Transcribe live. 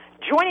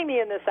Joining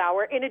me in this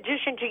hour, in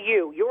addition to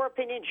you, your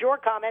opinions, your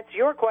comments,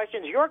 your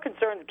questions, your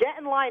concerns, get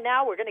in line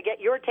now. We're going to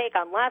get your take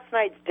on last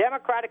night's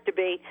Democratic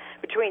debate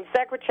between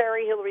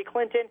Secretary Hillary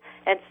Clinton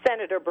and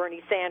Senator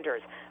Bernie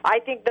Sanders. I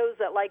think those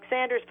that like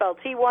Sanders felt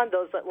he won.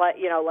 Those that like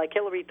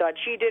Hillary thought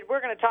she did.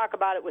 We're going to talk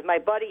about it with my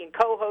buddy and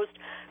co-host,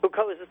 who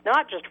co-hosts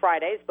not just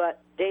Fridays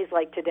but days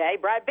like today,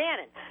 Brad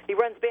Bannon. He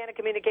runs Bannon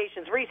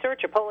Communications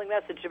Research, a polling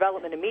message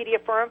development and media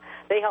firm.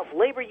 They help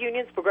labor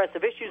unions,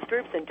 progressive issues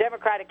groups, and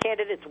Democratic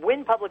candidates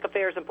win public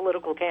affairs and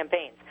political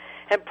campaigns.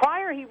 And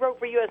prior, he wrote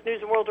for U.S.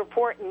 News and World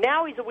Report.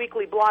 Now he's a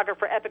weekly blogger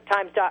for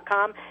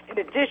EpochTimes.com, in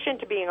addition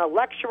to being a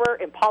lecturer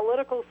in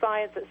political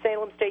science at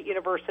Salem State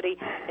University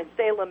in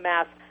Salem,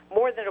 Mass.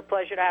 More than a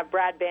pleasure to have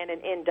Brad Bannon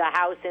in the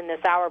house in this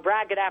hour.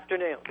 Brad, good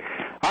afternoon.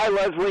 Hi,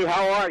 Leslie.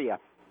 How are you?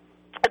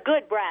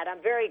 Good, Brad.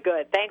 I'm very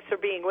good. Thanks for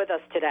being with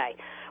us today.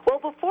 Well,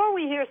 before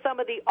we hear some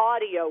of the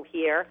audio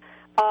here,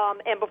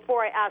 and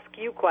before I ask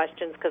you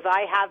questions, because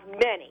I have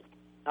many,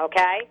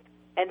 okay?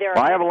 And there are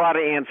I have a lot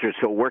of answers,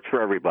 so it works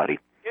for everybody.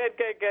 Good.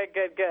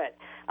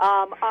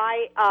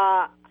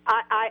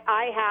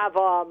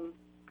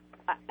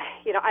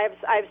 I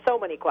have so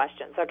many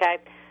questions. Okay,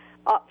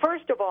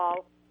 first of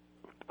all,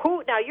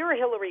 now you're a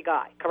Hillary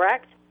guy,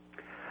 correct?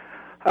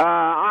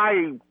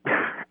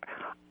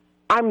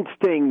 I'm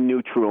staying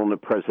neutral in the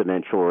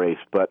presidential race,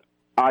 but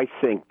I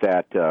think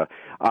that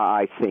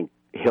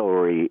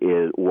Hillary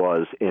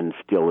was and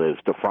still is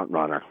the front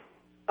runner.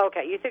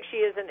 Okay, you think she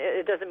isn't?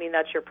 It doesn't mean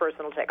that's your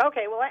personal take.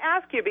 Okay, well, I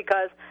ask you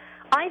because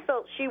I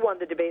felt she won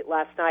the debate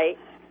last night.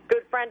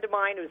 Good friend of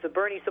mine who's a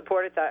Bernie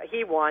supporter thought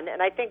he won,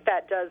 and I think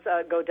that does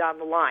go down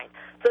the line.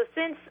 So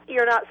since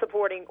you're not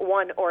supporting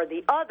one or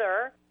the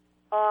other,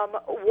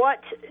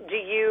 what do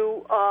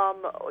you,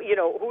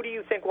 who do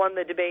you think won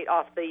the debate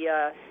off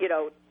the,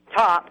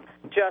 top,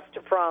 just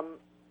from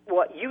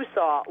what you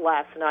saw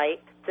last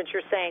night? Since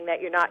you're saying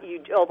that you're not,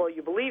 although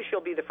you believe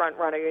she'll be the front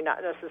runner, you're not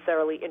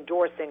necessarily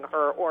endorsing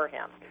her or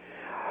him.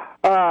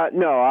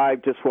 No, I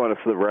just want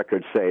to, for the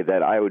record, say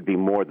that I would be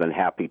more than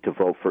happy to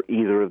vote for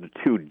either of the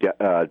two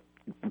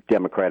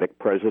Democratic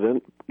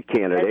president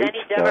candidates,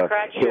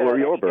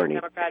 Hillary or Bernie.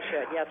 Democrat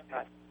should, yes,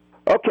 Brad.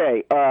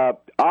 Okay,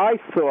 I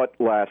thought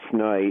last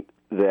night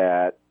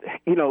that,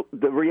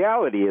 the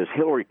reality is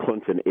Hillary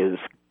Clinton is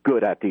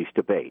good at these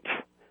debates.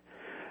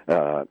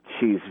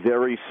 She's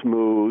very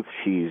smooth.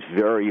 She's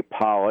very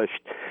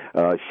polished.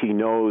 She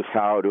knows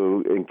how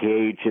to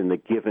engage in the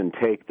give and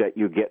take that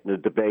you get in a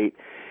debate.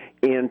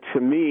 And to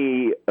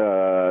me,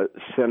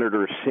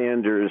 Senator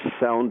Sanders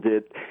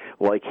sounded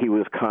like he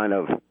was kind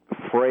of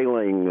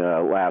frailing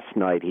last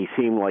night. He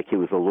seemed like he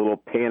was a little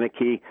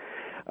panicky.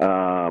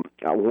 At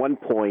one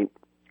point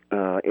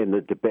in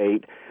the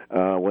debate,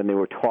 when they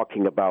were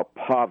talking about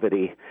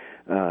poverty,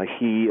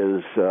 he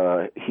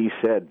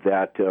said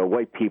that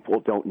white people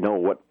don't know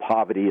what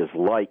poverty is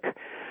like.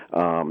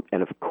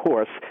 And, of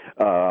course,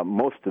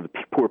 most of the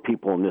poor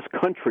people in this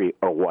country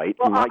are white.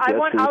 Well,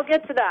 I'll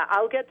get to that.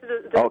 I'll get to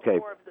the okay.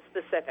 more of the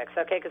specifics,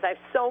 okay, because I have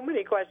so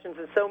many questions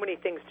and so many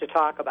things to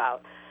talk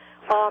about.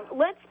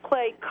 Let's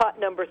play cut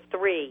number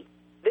 3.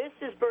 This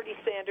is Bernie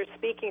Sanders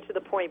speaking to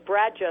the point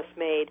Brad just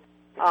made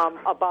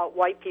about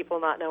white people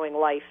not knowing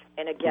life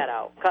in a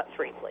ghetto. Cut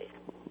 3, please.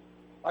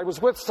 I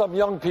was with some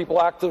young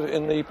people active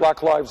in the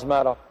Black Lives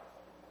Matter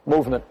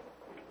movement.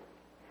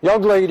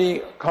 Young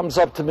lady comes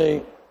up to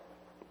me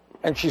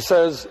and she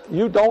says,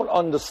 "You don't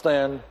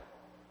understand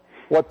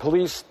what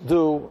police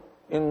do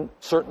in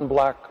certain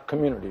black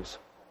communities.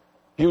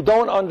 You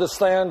don't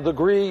understand the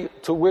degree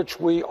to which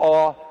we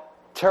are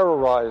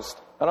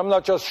terrorized." And I'm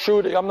not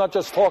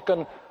just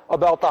talking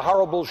about the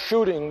horrible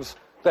shootings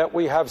that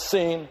we have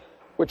seen,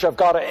 which have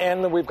got to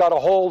end, and we've got to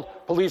hold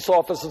police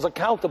officers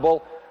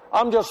accountable.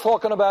 I'm just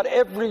talking about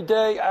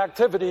everyday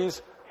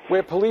activities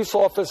where police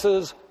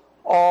officers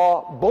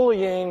are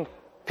bullying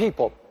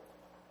people.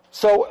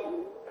 So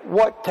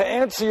to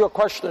answer your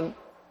question,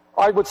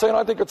 I would say, and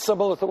I think it's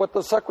similar to what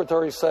the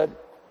Secretary said,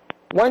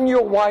 when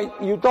you're white,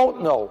 you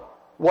don't know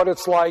what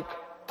it's like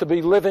to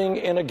be living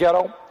in a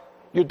ghetto.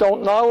 You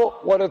don't know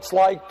what it's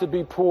like to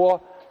be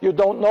poor. You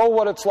don't know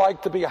what it's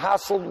like to be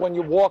hassled when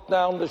you walk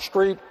down the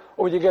street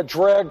or you get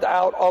dragged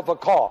out of a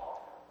car.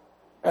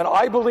 And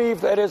I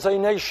believe that as a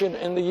nation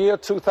in the year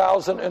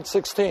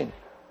 2016,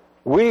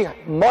 we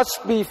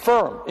must be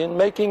firm in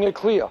making it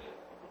clear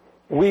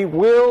we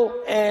will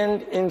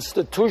end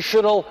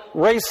institutional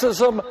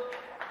racism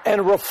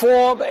and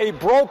reform a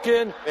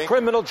broken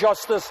criminal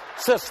justice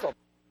system.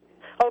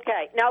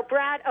 Okay. Now,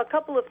 Brad, a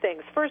couple of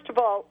things. First of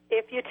all,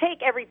 if you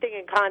take everything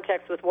in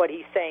context with what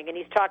he's saying, and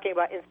he's talking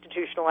about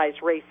institutionalized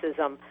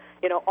racism,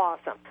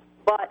 awesome.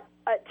 But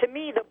to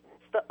me,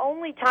 the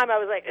only time I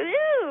was like,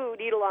 ooh,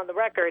 needle on the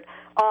record,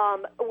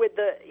 with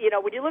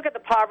when you look at the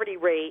poverty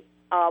rate,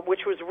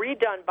 which was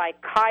redone by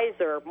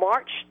Kaiser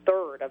March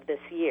 3rd of this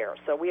year,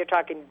 so we are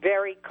talking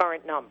very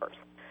current numbers.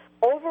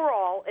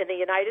 Overall, in the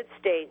United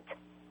States,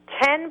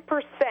 10%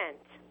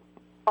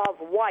 of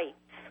whites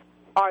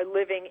are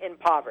living in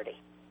poverty.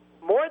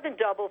 More than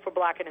double for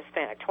black and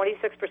Hispanic,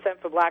 26%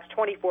 for blacks,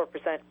 24%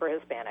 for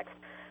Hispanics.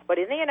 But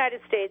in the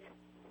United States,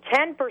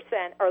 10%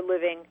 are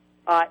living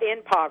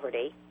in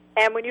poverty.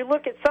 And when you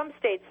look at some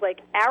states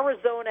like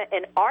Arizona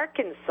and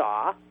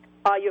Arkansas,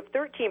 you have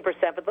 13%,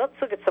 but let's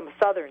look at some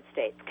southern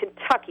states.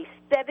 Kentucky,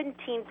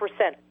 17%.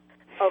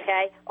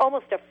 Okay?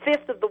 Almost a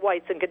fifth of the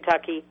whites in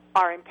Kentucky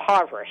are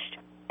impoverished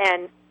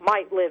and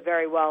might live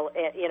very well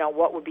in,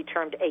 what would be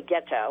termed a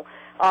ghetto.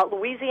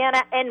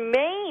 Louisiana and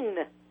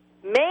Maine,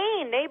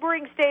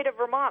 neighboring state of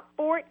Vermont,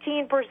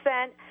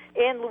 14%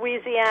 in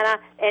Louisiana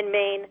and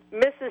Maine.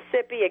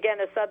 Mississippi, again,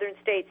 a southern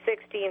state,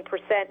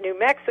 16%. New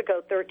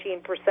Mexico,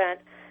 13%.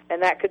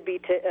 And that could be,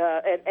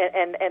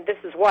 and this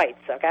is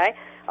whites, okay?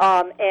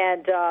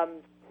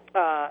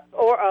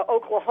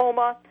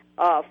 Oklahoma,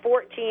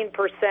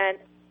 14%,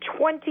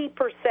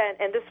 20%,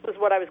 and this was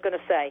what I was going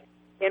to say.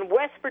 In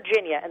West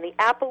Virginia and the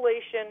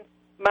Appalachian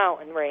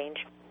Mountain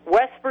Range,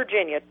 West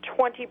Virginia,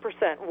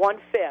 20%,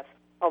 one-fifth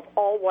of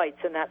all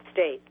whites in that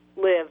state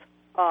live,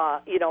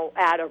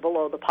 at or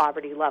below the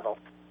poverty level.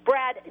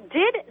 Brad,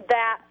 did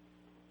that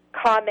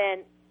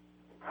comment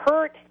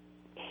hurt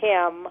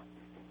him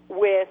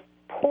with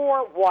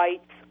poor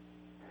whites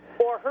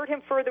or hurt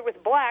him further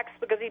with blacks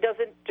because he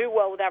doesn't do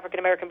well with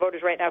African-American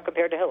voters right now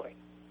compared to Hillary?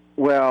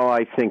 Well,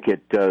 I think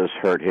it does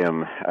hurt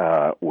him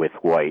with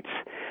whites.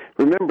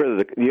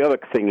 Remember, the other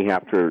thing you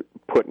have to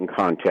put in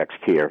context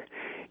here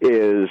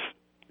is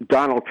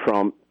Donald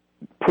Trump,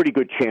 pretty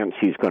good chance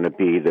he's going to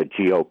be the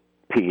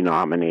GOP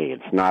nominee.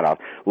 It's not a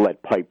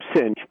lead pipe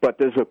cinch, but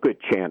there's a good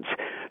chance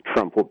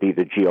Trump will be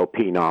the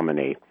GOP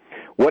nominee.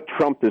 What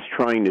Trump is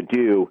trying to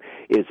do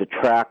is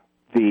attract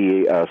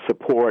the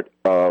support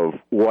of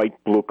white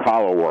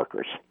blue-collar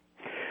workers.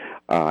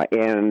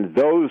 And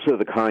those are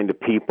the kind of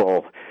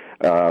people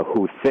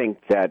who think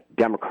that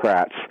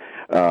Democrats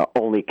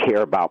only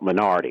care about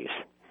minorities.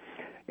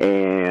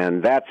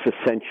 And that's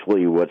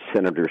essentially what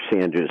Senator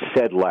Sanders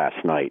said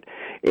last night.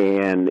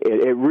 And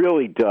it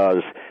really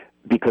does,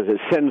 because it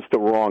sends the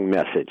wrong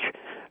message.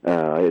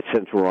 It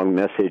sends the wrong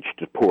message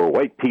to poor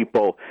white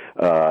people.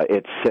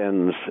 It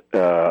sends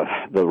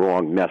the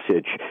wrong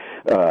message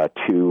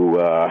to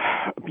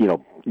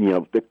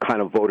the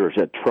kind of voters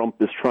that Trump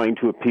is trying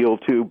to appeal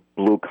to,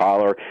 blue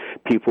collar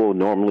people who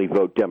normally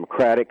vote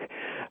Democratic.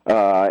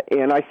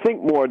 And I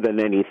think more than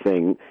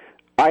anything,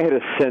 I had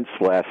a sense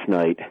last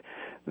night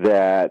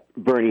that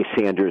Bernie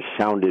Sanders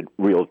sounded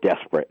real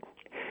desperate.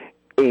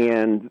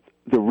 And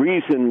the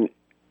reason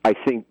I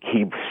think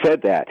he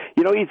said that,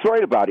 he's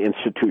right about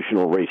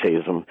institutional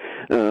racism,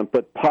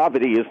 but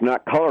poverty is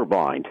not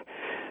colorblind.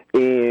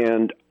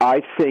 And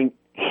I think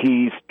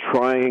he's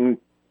trying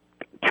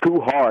too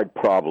hard,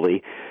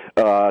 probably,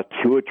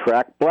 to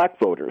attract black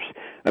voters.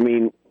 I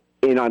mean,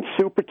 on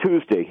Super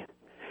Tuesday,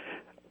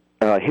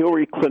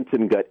 Hillary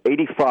Clinton got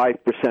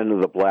 85%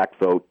 of the black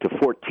vote to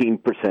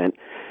 14%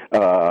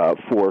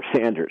 for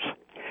Sanders.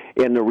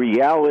 And the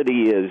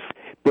reality is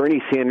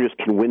Bernie Sanders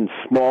can win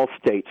small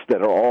states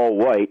that are all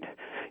white,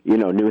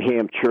 New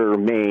Hampshire,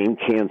 Maine,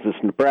 Kansas,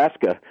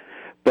 Nebraska.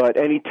 But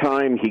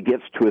anytime he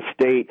gets to a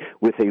state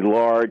with a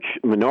large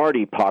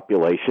minority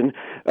population,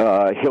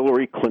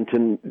 Hillary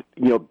Clinton,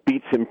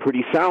 beats him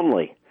pretty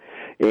soundly.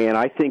 And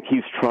I think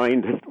he's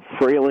trying to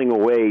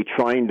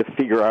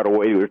figure out a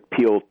way to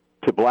appeal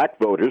to black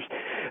voters,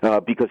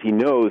 because he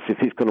knows if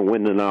he's going to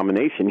win the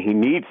nomination,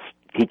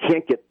 he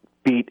can't get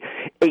beat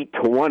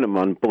 8-1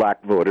 among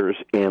black voters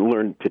and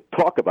learn to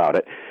talk about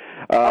it.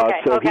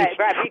 Okay,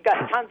 Brad, we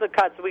got tons of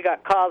cuts, we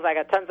got calls, I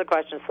got tons of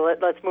questions, so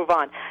let's move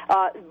on.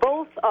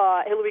 Both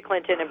Hillary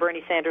Clinton and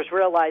Bernie Sanders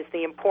realize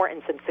the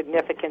importance and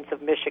significance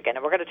of Michigan,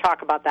 and we're going to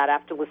talk about that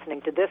after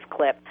listening to this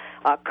clip.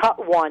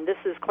 Cut one, this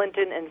is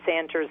Clinton and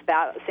Sanders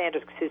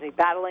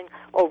battling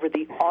over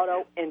the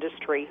auto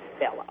industry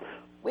bailout.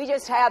 We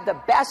just had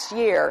the best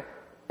year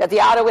that the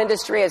auto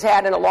industry has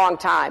had in a long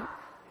time.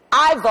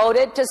 I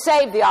voted to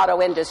save the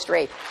auto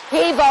industry.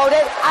 He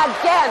voted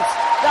against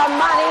the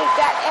money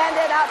that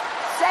ended up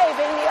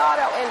saving the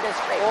auto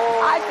industry. Oh.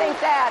 I think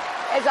that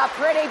is a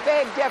pretty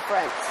big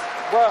difference.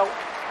 Well,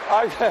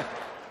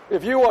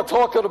 if you are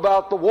talking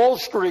about the Wall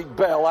Street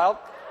bailout,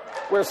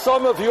 where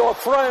some of your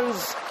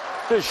friends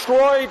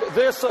destroyed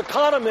this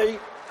economy...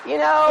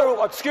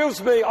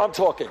 Excuse me, I'm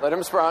talking. Let him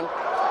respond.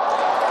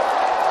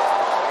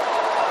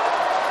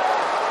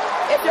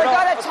 If you're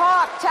going to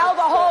talk, tell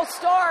the whole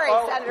story,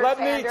 Senator Let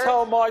Sanders. me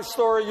tell my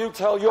story, you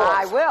tell yours.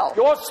 I will.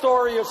 Your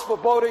story is for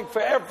voting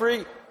for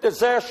every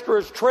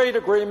disastrous trade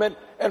agreement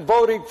and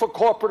voting for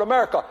corporate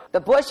America. The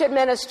Bush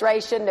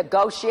administration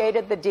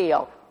negotiated the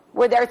deal.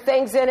 Were there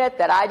things in it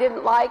that I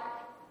didn't like?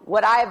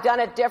 Would I have done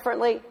it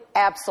differently?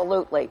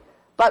 Absolutely.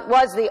 But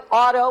was the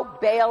auto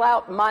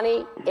bailout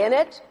money in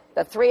it?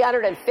 The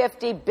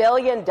 $350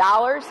 billion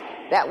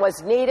that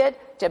was needed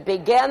to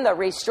begin the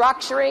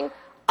restructuring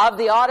of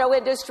the auto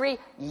industry?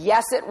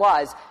 Yes, it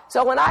was.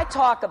 So when I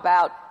talk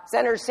about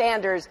Senator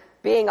Sanders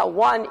being a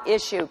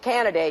one-issue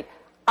candidate,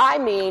 I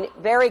mean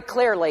very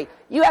clearly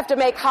you have to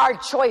make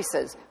hard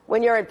choices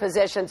when you're in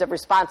positions of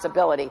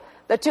responsibility.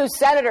 The two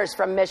senators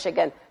from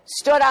Michigan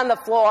stood on the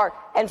floor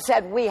and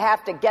said we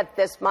have to get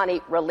this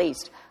money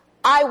released.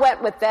 I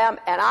went with them,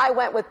 and I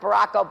went with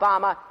Barack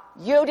Obama.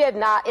 You did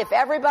not. If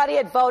everybody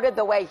had voted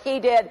the way he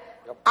did,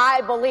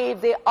 I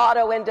believe the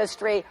auto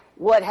industry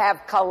would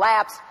have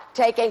collapsed,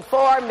 taking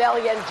 4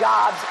 million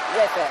jobs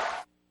with it.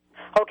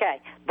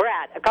 Okay,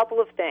 Brad, a couple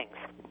of things.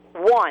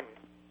 One,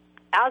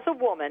 as a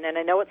woman, and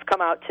I know it's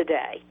come out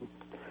today,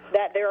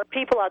 that there are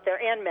people out there,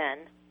 and men,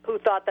 who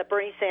thought that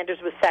Bernie Sanders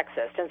was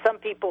sexist. And some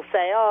people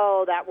say,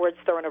 oh, that word's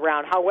thrown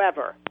around.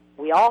 However,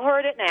 we all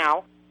heard it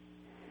now.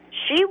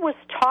 She was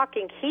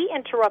talking. He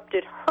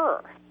interrupted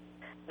her.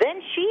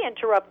 Then she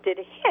interrupted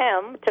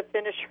him to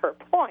finish her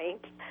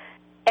point.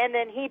 And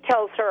then he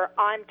tells her,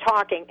 I'm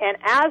talking. And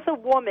as a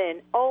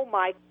woman, oh,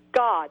 my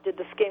God, did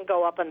the skin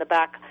go up on the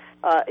back,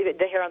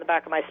 the hair on the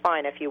back of my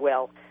spine, if you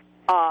will.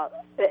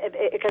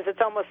 Because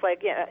it's almost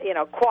like,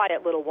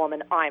 quiet little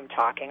woman, I'm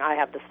talking. I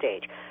have the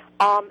stage.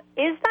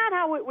 Is that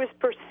how it was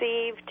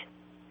perceived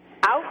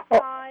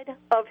outside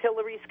of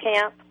Hillary's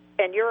camp?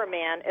 And you're a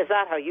man. Is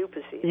that how you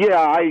perceive it?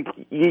 I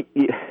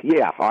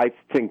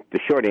think the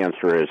short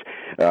answer is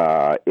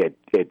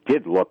it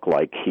did look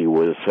like he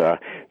was,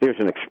 there's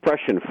an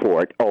expression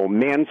for it,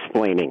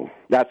 mansplaining.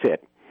 That's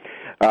it.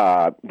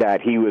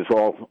 That he was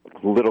all,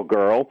 little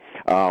girl,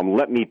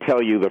 let me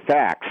tell you the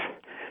facts.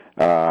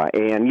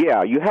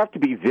 You have to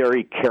be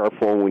very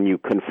careful when you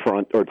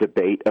confront or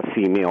debate a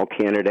female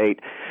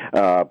candidate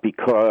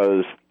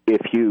because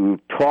if you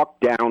talk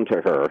down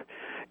to her,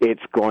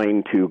 it's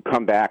going to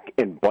come back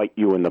and bite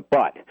you in the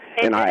butt.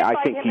 And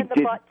I think he did. Did it bite him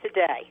in the butt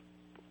today?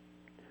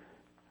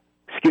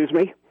 Excuse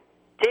me?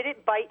 Did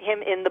it bite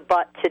him in the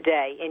butt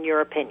today, in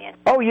your opinion?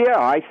 Oh, yeah.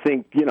 I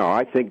think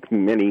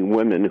many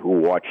women who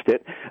watched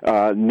it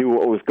knew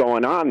what was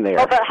going on there.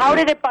 Oh, but how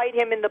did it bite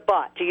him in the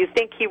butt? Do you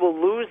think he will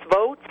lose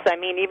votes? I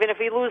mean, even if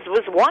he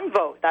loses one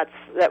vote, that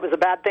was a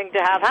bad thing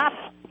to have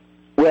happen.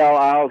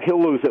 Well,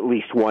 he'll lose at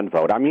least one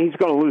vote. I mean, he's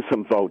going to lose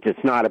some votes.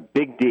 It's not a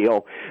big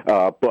deal,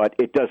 but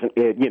it doesn't.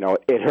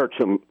 It hurts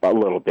him a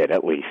little bit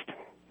at least.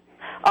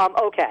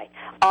 Okay.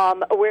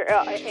 And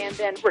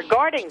then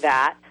regarding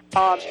that,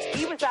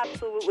 he was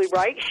absolutely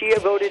right. She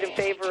voted in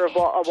favor of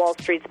Wall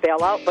Street's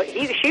bailout, but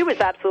she was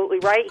absolutely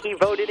right. He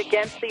voted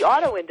against the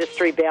auto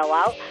industry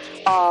bailout,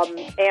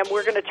 and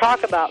we're going to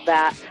talk about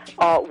that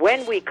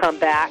when we come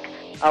back.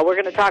 We're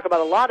going to talk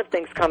about a lot of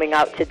things coming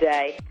out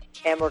today,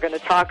 and we're going to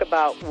talk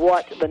about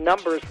what the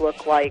numbers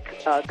look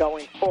like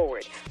going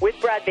forward. With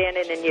Brad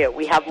Bannon and you,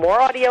 we have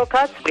more audio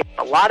cuts. We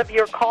have a lot of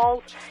your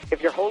calls.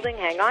 If you're holding,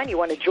 hang on. You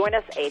want to join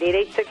us,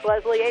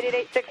 888-6-LESLIE,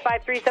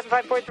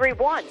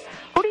 888-653-7543.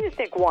 Who do you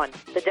think won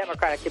the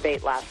Democratic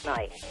debate last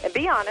night? And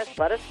be honest.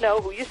 Let us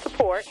know who you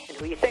support and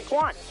who you think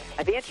won.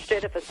 I'd be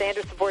interested if a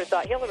Sanders supporter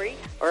thought Hillary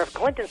or if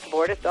Clinton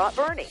supporter thought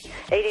Bernie.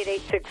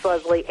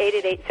 888-6-LESLIE,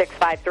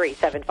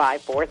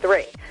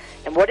 888-653-7543.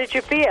 And what did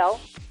you feel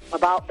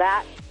about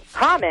that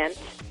comment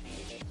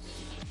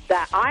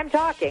that I'm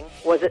talking?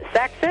 Was it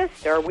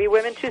sexist or are we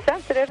women too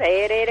sensitive?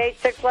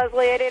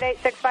 888-6-LESLIE,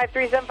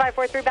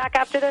 888-653-7543. Back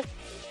after this.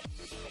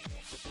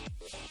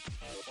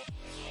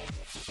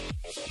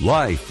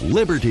 Life,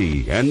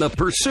 liberty, and the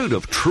pursuit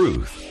of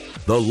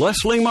truth. The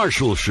Leslie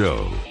Marshall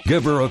Show.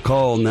 Give her a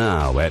call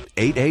now at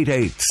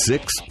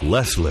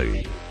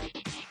 888-6-LESLIE.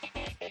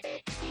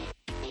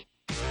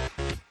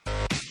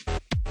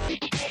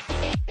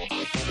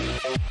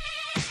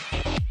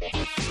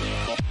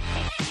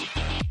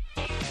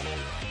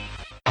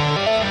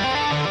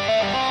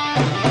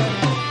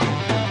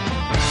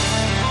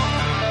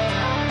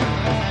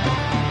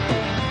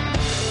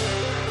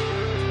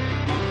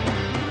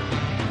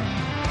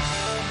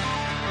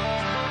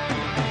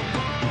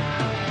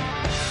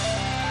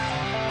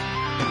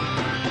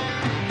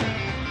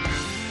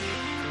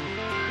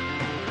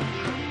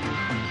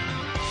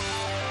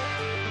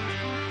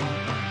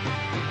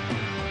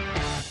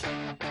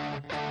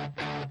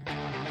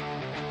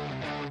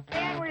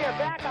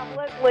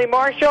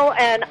 Marshall,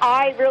 and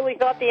I really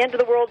thought the end of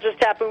the world just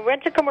happened. We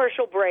went to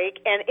commercial break,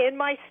 and in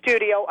my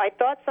studio, I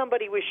thought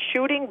somebody was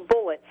shooting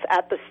bullets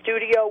at the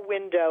studio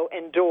window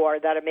and door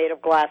that are made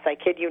of glass. I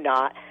kid you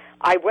not.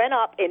 I went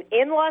up, and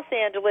in Los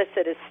Angeles,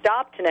 it has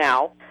stopped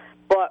now,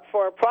 but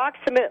for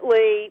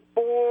approximately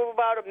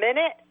about a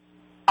minute,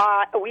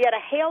 we had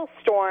a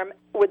hailstorm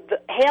with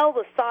hail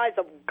the size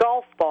of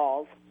golf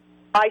balls.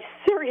 I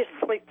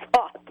seriously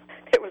thought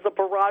it was a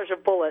barrage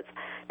of bullets.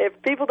 If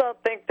people don't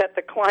think that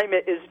the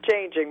climate is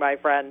changing, my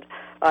friend,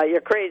 you're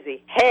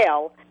crazy.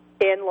 Hail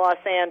in Los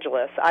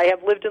Angeles. I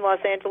have lived in Los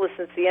Angeles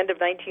since the end of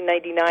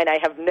 1999. I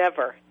have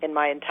never, in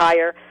my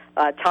entire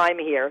time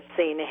here,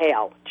 seen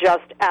hail.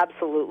 Just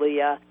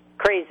absolutely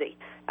crazy.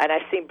 And I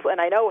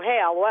know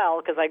hail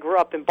well because I grew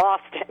up in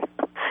Boston.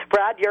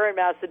 Brad, you're in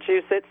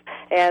Massachusetts,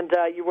 and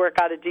you work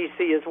out of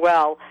D.C. as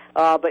well,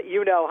 but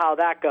you know how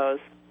that goes.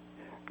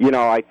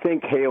 I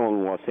think hail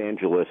in Los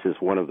Angeles is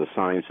one of the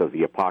signs of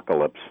the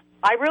apocalypse.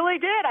 I really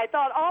did. I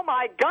thought, oh,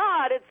 my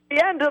God, it's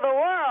the end of the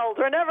world.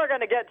 We're never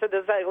going to get to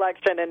this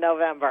election in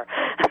November.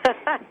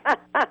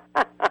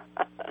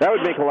 That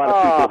would make a lot of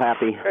people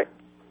happy.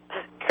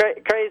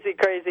 Crazy.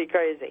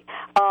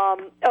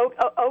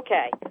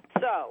 Okay.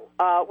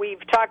 So we've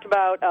talked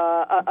about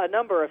a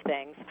number of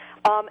things.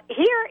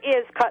 Here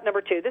is cut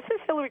number 2. This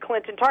is Hillary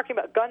Clinton talking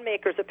about gun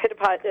makers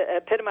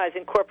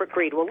epitomizing corporate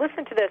greed. Well,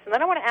 listen to this, and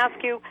then I want to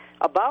ask you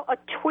about a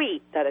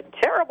tweet that a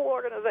terrible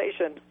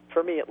organization,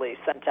 for me at least,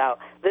 sent out.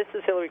 This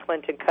is Hillary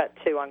Clinton cut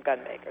 2 on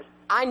gun makers.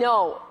 I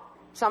know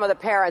some of the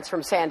parents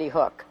from Sandy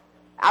Hook.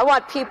 I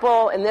want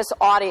people in this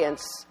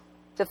audience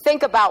to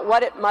think about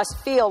what it must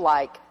feel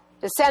like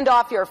to send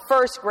off your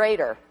first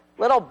grader,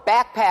 little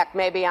backpack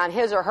maybe on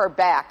his or her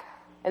back,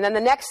 and then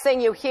the next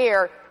thing you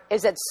hear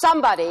is that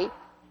somebody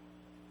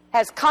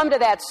has come to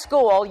that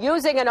school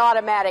using an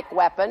automatic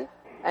weapon,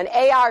 an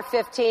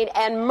AR-15,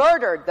 and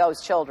murdered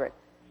those children.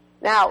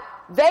 Now,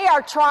 they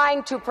are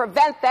trying to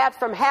prevent that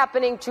from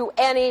happening to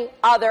any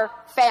other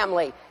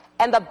family.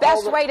 And the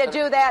best way to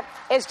do that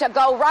is to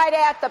go right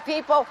at the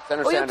people.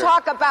 When you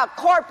talk about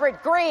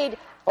corporate greed,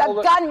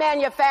 the gun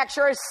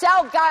manufacturers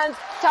sell guns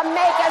to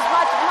make as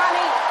much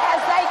money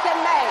as they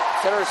can make.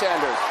 Senator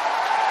Sanders.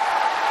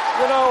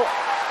 You know,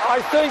 I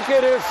think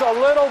it is a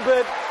little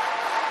bit...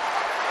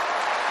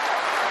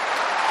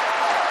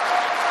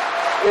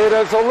 It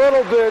is a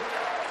little bit...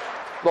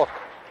 Look,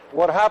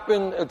 what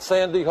happened at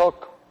Sandy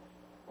Hook,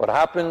 what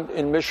happened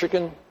in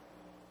Michigan,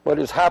 what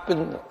has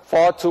happened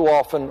far too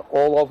often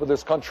all over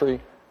this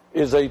country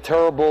is a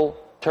terrible,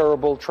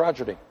 terrible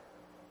tragedy.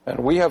 And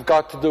we have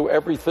got to do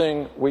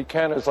everything we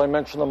can, as I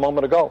mentioned a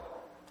moment ago,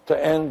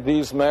 to end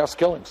these mass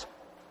killings.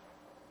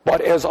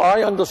 But as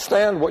I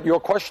understand what your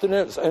question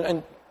is,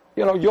 and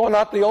you know, you're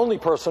not the only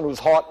person whose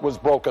heart was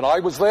broken. I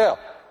was there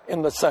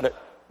in the Senate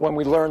when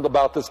we learned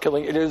about this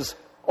killing. It is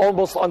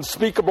almost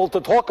unspeakable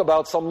to talk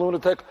about some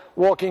lunatic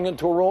walking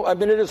into a room. I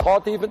mean, it is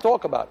hard to even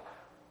talk about.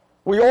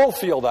 We all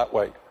feel that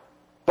way.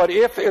 But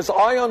if, as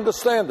I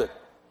understand it,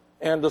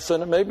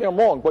 Anderson, and maybe I'm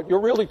wrong, what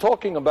you're really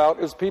talking about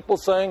is people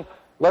saying,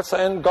 let's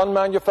end gun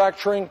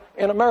manufacturing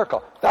in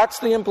America. That's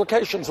the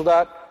implications of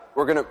that.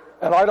 And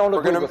I don't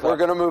agree with that. We're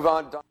going to move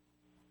on.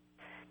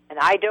 And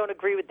I don't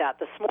agree with that.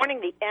 This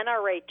morning, the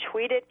NRA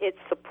tweeted its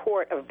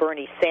support of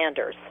Bernie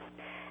Sanders.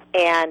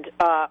 And,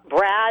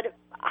 Brad,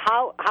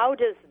 how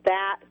does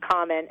that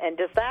comment, and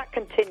does that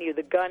continue,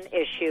 the gun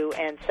issue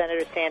and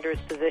Senator Sanders'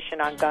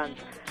 position on guns,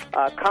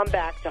 come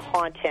back to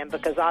haunt him?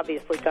 Because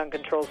obviously gun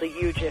control is a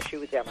huge issue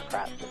with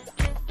Democrats.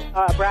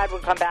 Brad will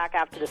come back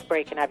after this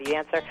break and have you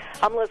answer.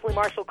 I'm Leslie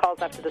Marshall. Calls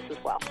after this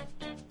as well.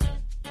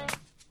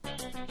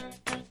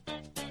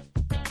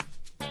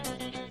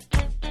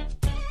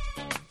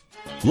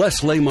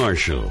 Leslie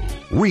Marshall.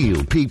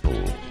 Real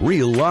people,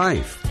 real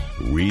life,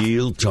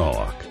 real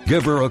talk.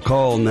 Give her a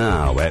call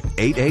now at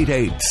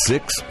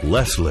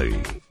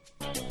 888-6-LESLIE.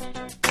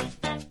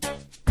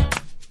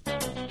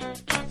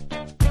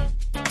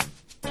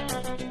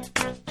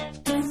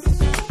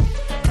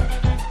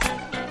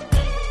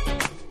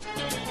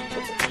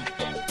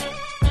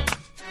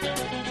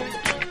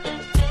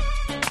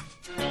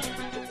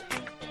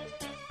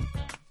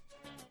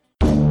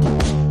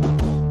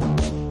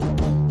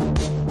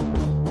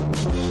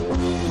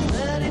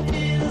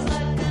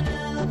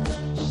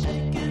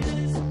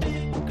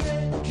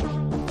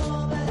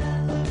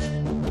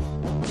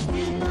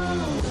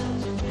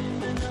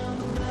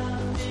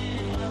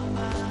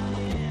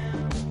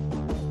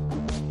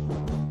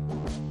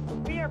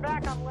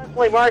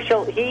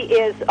 Marshall, he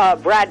is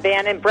Brad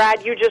Bannon.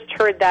 Brad, you just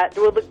heard that.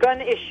 Will the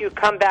gun issue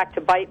come back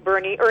to bite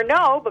Bernie or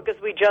no?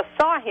 Because we just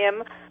saw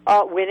him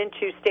win in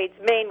 2 states,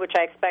 Maine, which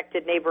I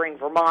expected, neighboring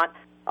Vermont,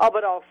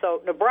 but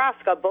also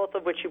Nebraska, both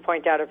of which you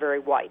point out are very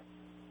white.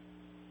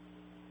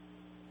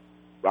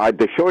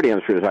 The short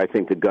answer is I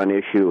think the gun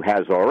issue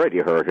has already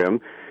hurt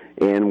him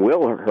and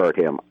will hurt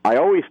him. I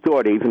always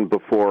thought, even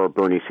before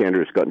Bernie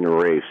Sanders got in the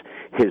race,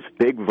 his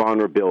big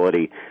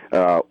vulnerability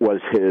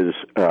was his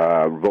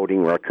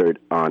voting record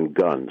on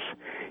guns.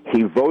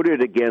 He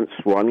voted against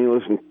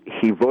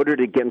he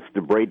voted against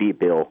the Brady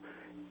bill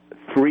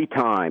 3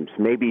 times,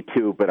 maybe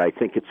 2, but I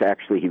think it's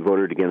actually he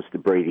voted against the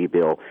Brady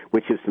bill,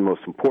 which is the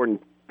most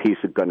important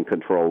piece of gun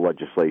control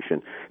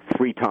legislation,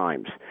 3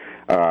 times.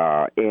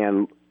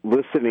 And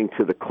listening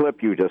to the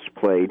clip you just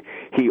played,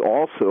 he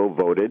also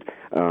voted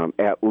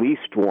at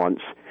least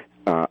once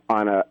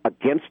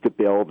against a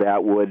bill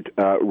that would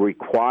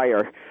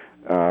require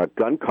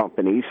gun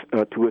companies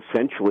to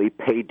essentially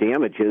pay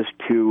damages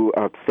to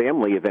a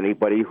family of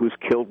anybody who's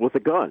killed with a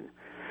gun.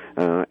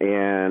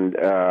 And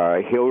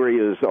Hillary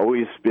has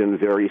always been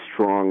very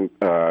strong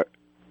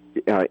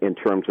in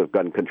terms of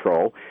gun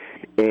control,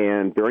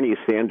 and Bernie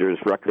Sanders'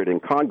 record in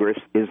Congress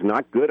is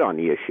not good on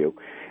the issue.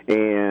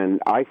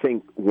 And I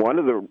think one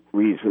of the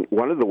ways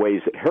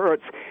it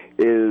hurts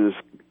is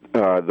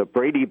the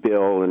Brady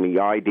bill and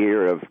the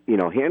idea of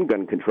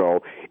handgun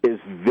control is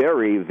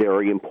very,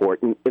 very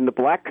important in the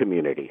black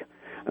community.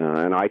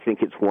 And I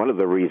think it's one of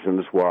the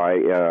reasons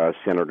why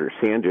Senator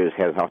Sanders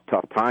has a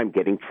tough time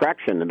getting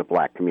traction in the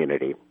black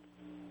community.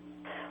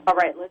 All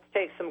right, let's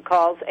take some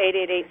calls.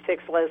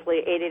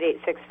 888-6-LESLIE,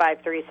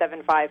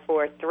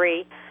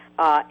 888-653-7543.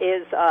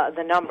 is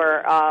the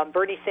number.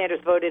 Bernie Sanders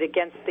voted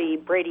against the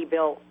Brady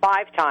bill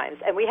 5 times.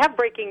 And we have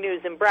breaking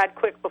news. And, Brad,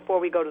 quick before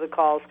we go to the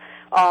calls,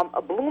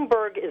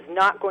 Bloomberg is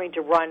not going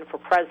to run for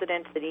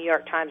president. The New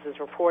York Times has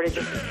reported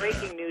this is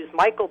breaking news.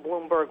 Michael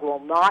Bloomberg will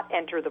not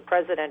enter the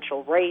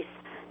presidential race.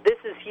 This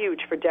is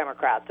huge for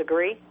Democrats.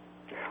 Agree?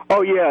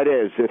 Oh, yeah, it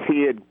is. If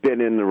he had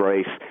been in the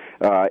race,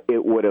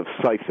 it would have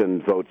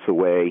siphoned votes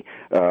away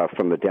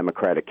from the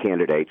Democratic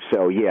candidate.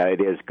 So, yeah,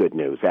 it is good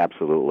news.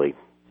 Absolutely.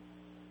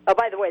 Oh,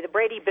 by the way, the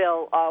Brady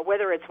bill,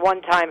 whether it's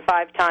 1 time,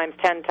 5 times,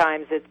 10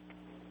 times, it's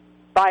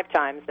 5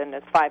 times, and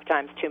it's 5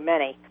 times too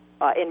many,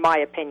 in my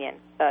opinion,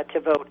 to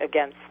vote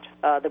against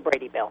the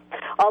Brady bill.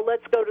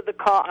 Let's go to the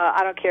call.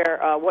 I don't care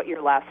what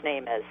your last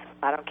name is.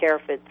 I don't care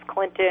if it's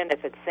Clinton,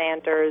 if it's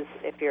Sanders.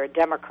 If you're a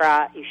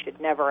Democrat, you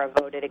should never have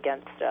voted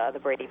against the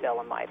Brady bill,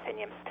 in my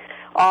opinion.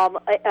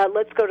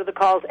 Let's go to the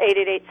calls.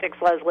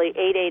 888-6-LESLIE,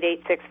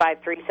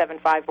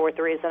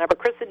 888-653-7543 is the number.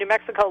 Chris in New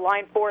Mexico,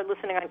 line 4,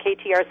 listening on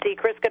KTRC.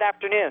 Chris, good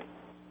afternoon.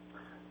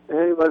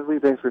 Hey, Leslie,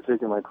 thanks for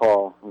taking my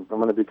call. I'm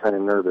going to be kind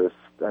of nervous.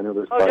 I know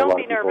there's probably a lot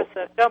of people.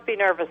 Don't be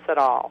nervous at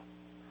all.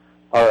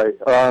 All right.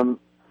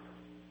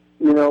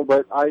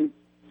 But I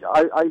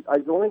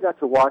only got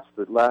to watch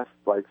the last,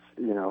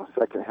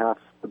 second half,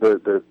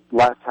 the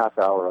last half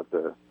hour of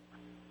the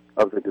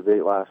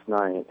debate last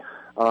night.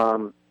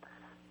 I'm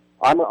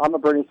a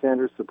Bernie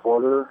Sanders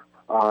supporter.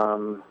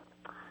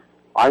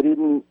 I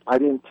didn't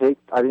take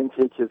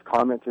his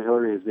comment to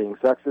Hillary as being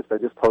sexist. I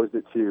just posed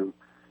it to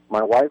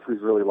my wife,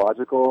 who's really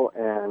logical,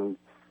 and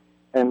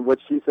what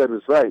she said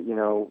was right.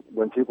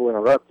 When people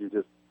interrupt,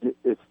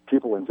 it's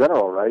people in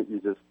general, right? You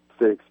just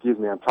say, "Excuse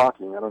me, I'm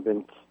talking." I don't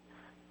think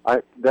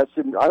that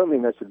should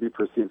be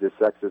perceived as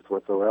sexist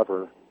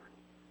whatsoever.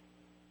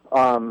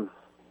 I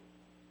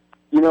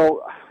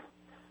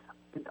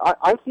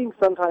think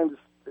sometimes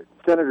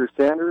Senator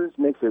Sanders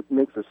makes a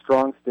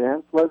strong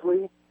stance,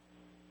 Leslie.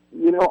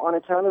 On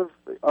account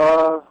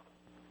of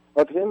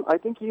him, I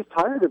think he's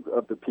tired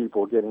of the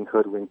people getting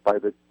hoodwinked by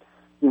the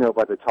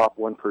top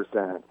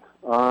 1%.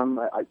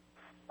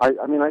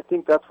 I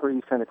think that's where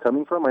he's kind of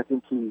coming from. I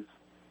think he's.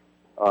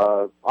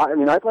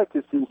 I'd like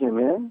to see him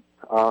in.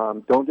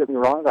 Don't get me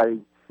wrong.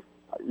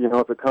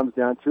 If it comes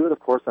down to it, of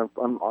course, I'm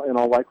in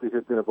all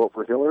likelihood going to vote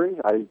for Hillary.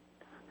 I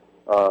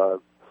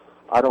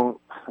don't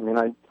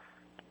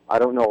know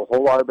a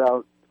whole lot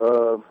about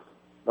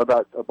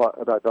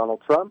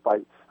Donald Trump.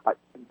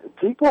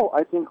 People,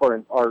 I think,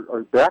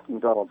 are backing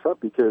Donald Trump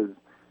because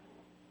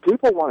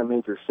people want a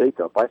major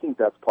shakeup. I think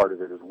that's part of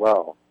it as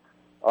well.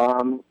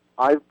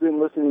 I've been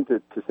listening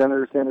to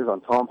Senator Sanders on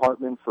Thom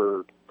Hartmann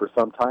for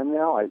some time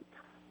now.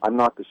 I'm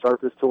not the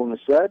sharpest tool in the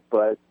shed,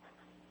 but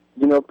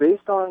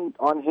based on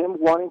him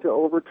wanting to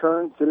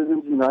overturn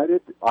Citizens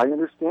United, I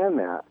understand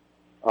that.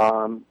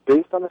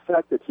 Based on the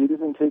fact that he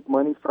doesn't take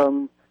money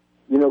from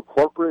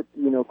corporate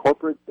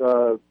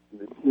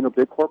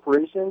big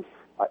corporations,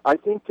 I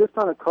think just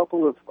on a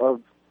couple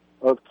of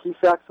key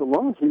facts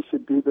alone, he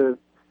should be the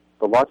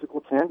logical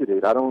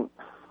candidate. I know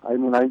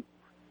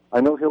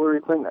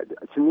Hillary Clinton.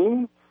 To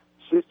me,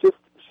 she's just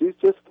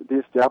the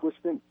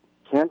establishment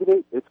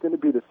candidate. It's going to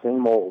be the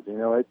same old.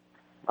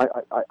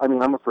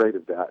 I'm afraid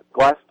of that.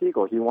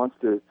 Glass-Steagall, he wants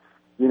to,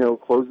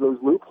 close those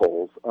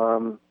loopholes.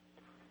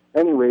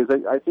 Anyways,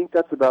 I think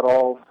that's about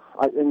all.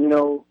 I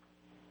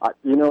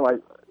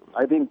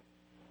think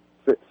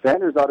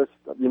Sanders ought to,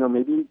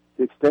 maybe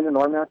extend an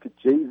arm out to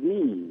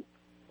Jay-Z.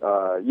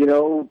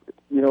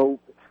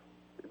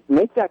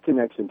 Make that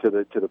connection to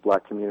the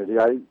black community.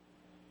 I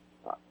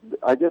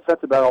guess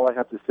that's about all I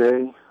have to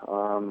say.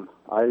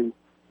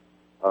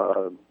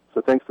 So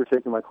thanks for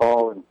taking my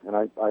call, and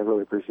I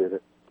really appreciate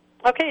it.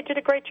 Okay, you did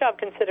a great job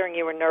considering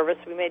you were nervous.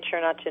 We made sure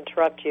not to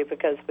interrupt you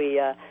because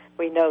we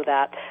know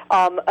that.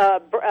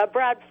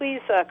 Brad,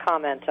 please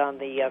comment on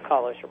the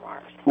caller's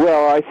remarks.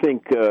 Well, I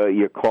think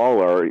your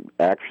caller,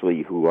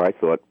 actually, who I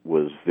thought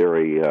was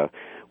very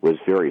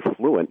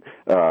fluent,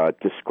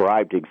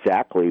 described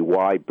exactly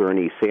why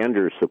Bernie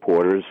Sanders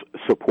supporters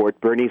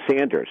support Bernie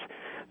Sanders.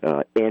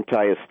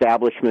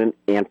 Anti-establishment,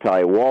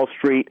 anti-Wall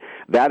Street.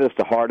 That is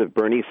the heart of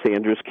Bernie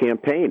Sanders'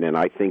 campaign, and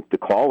I think the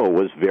caller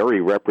was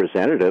very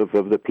representative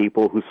of the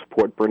people who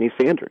support Bernie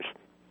Sanders.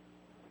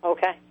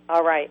 Okay.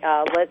 All right.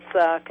 Let's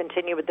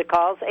continue with the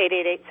calls.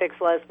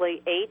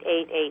 888-6-LESLIE,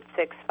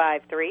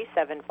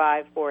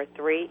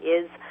 888-653-7543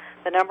 is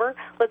the number.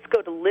 Let's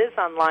go to Liz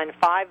on line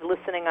 5,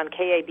 listening on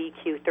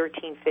KABQ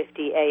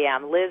 1350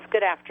 AM. Liz,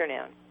 good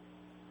afternoon.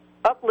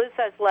 Oh, Liz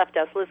has left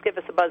us. Liz, give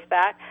us a buzz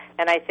back.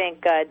 And I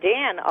think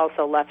Dan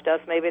also left us.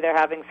 Maybe they're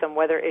having some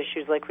weather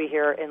issues like we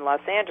hear in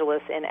Los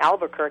Angeles, in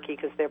Albuquerque,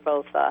 because they're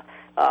both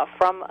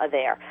from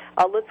there.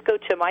 Let's go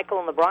to Michael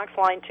in the Bronx,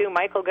 line 2.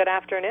 Michael, good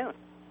afternoon.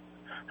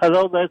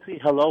 Hello, Leslie.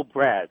 Hello,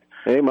 Brad.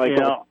 Hey,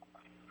 Michael.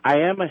 I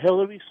am a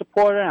Hillary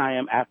supporter. I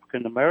am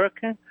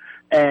African-American.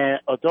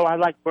 And although I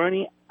like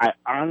Bernie, I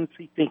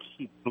honestly think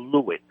he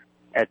blew it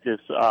at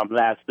this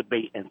last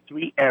debate in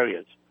 3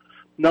 areas.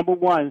 Number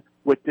one,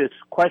 with this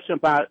question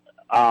about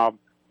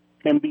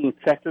him being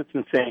sexist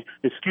and saying,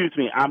 "Excuse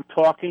me, I'm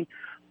talking,"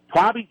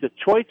 Probably the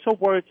choice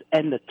of words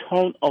and the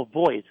tone of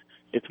voice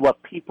is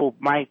what people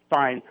might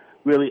find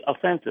really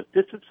offensive.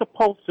 This is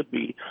supposed to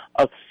be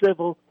a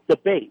civil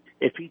debate.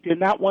 If he did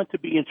not want to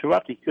be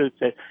interrupted, he could have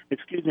said,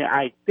 excuse me,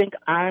 I think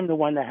I'm the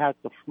one that has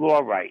the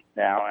floor right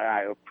now, and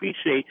I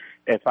appreciate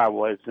if I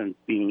wasn't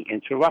being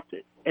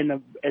interrupted in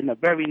a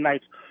very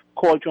nice,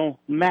 cordial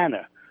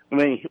manner. I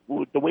mean,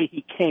 the way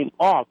he came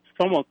off,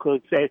 someone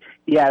could say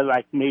he had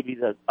like maybe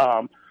the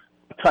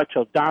touch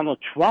of Donald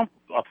Trump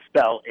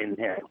spell in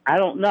him. I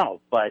don't know,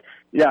 but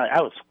yeah,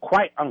 that was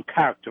quite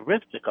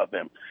uncharacteristic of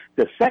him.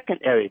 The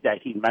second area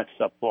that he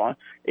messed up on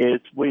is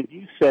when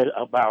you said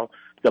about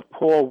the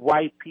poor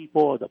white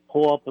people or the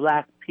poor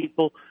black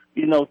people.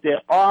 You know,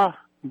 there are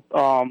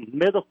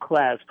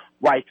middle-class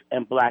whites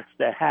and blacks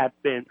that have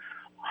been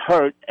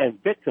hurt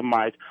and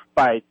victimized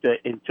by the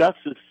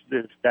injustices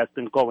that's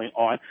been going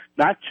on,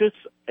 not just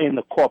in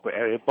the corporate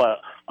area,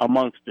 but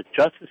amongst the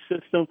justice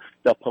system,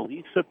 the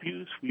police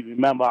abuse. We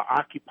remember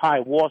Occupy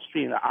Wall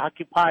Street and the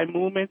Occupy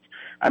movement.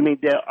 I mean,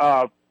 there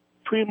are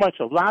pretty much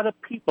a lot of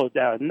people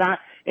that are not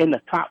in the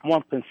top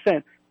 1%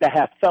 that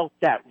have felt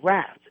that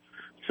wrath.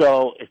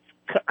 So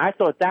I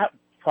thought that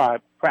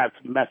part perhaps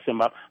messed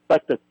him up.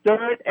 But the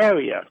third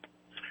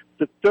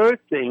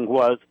thing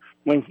was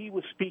when he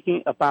was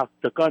speaking about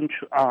the gun,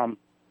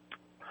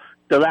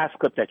 the last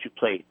clip that you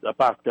played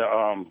about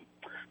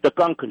the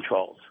gun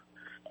controls,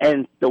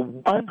 and the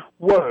one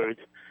word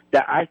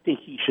that I think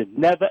he should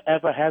never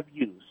ever have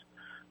used,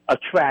 a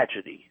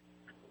tragedy,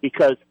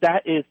 because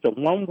that is the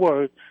one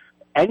word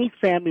any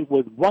family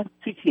would want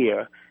to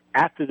hear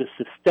after the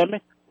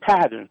systemic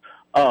pattern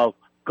of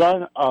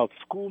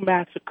school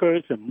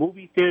massacres and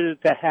movie theaters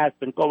that has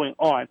been going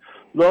on.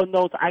 Lord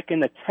knows I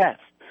can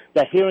attest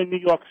that here in New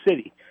York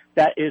City,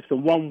 that is the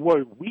one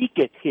word we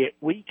get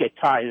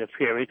tired of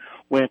hearing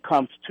when it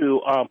comes to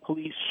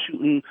police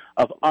shooting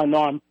of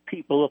unarmed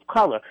people of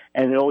color,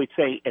 and they always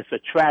say it's a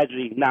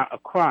tragedy, not a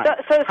crime.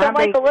 So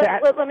Michael,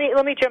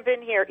 let me jump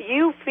in here.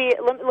 You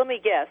feel? Let me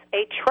guess.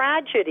 A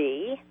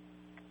tragedy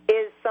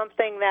is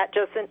something that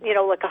doesn't,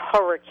 like a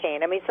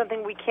hurricane. I mean,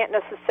 something we can't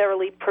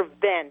necessarily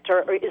prevent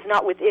or is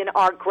not within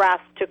our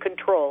grasp to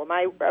control. Am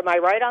I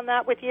right on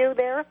that with you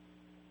there?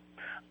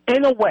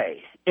 In a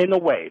way,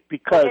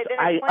 because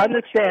I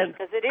understand.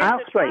 Because it is a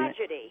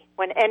tragedy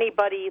when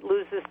anybody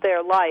loses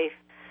their life,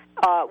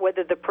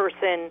 whether the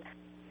person,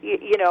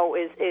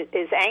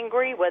 is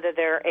angry, whether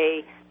they're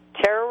a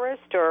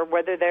terrorist, or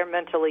whether they're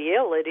mentally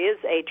ill. It is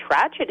a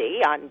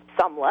tragedy on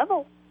some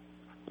level.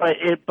 But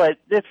it's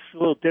a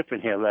little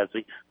different here,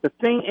 Leslie. The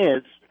thing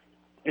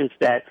is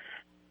that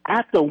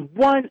after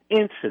one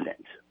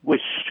incident,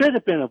 which should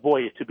have been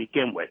avoided to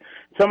begin with,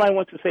 somebody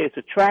wants to say it's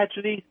a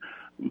tragedy.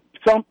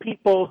 Some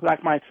people,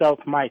 like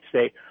myself, might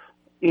say,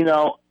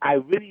 I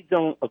really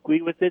don't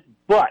agree with it,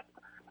 but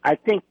I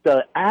think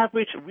the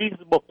average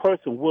reasonable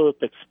person would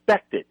have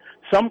expected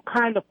some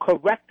kind of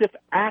corrective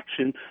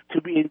action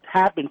to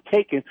have been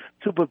taken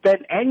to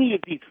prevent any of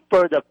these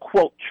further,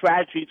 quote,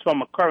 tragedies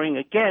from occurring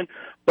again.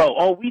 But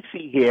all we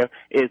see here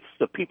is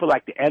the people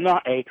like the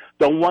NRA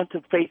don't want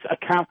to face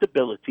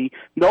accountability.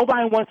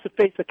 Nobody wants to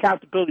face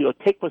accountability or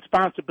take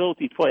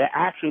responsibility for their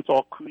actions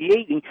or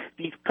creating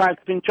these kinds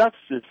of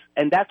injustices.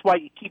 And that's why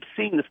you keep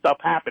seeing this stuff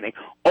happening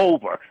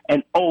over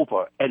and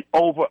over and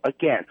over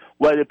again,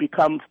 whether it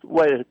comes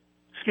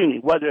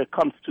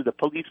to the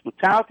police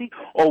brutality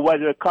or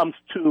whether it comes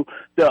to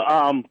the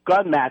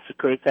gun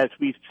massacres, as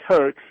we've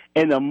heard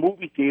in the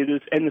movie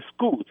theaters and the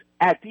schools.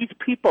 As these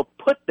people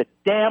put the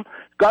damn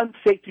gun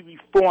safety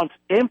reforms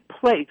in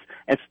place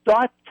and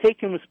start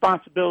taking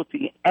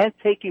responsibility and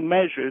taking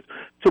measures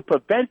to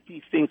prevent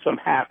these things from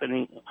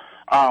happening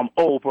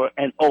over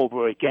and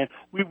over again,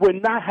 we would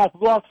not have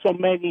lost so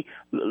many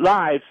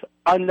lives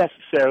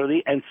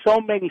unnecessarily, and so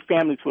many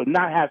families would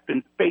not have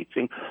been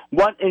facing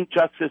one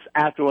injustice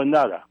after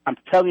another. I'm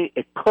telling you,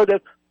 it could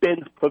have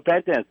been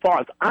prevented as far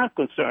as I'm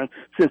concerned,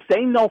 since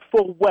they know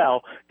full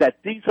well that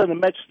these are the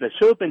measures that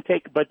should have been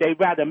taken, but they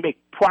rather make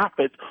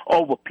profits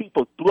over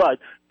people's blood.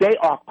 They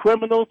are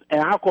criminals,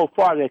 and I'll go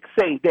farther as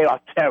saying they are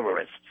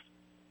terrorists.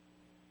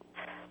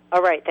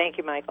 All right, thank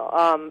you, Michael.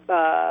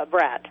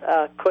 Brad,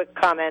 quick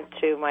comment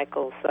to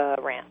Michael's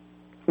rant.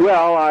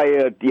 Well,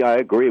 I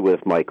agree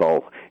with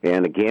Michael,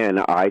 and again,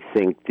 I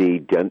think the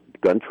gun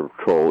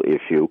control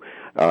issue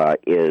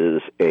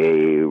is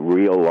a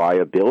real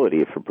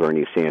liability for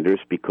Bernie Sanders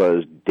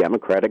because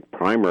Democratic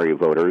primary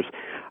voters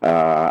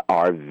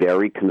are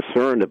very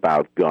concerned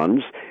about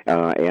guns,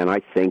 and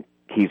I think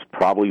he's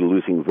probably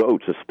losing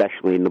votes,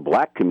 especially in the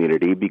black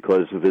community,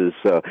 because of his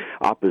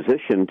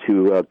opposition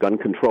to gun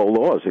control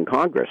laws in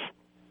Congress.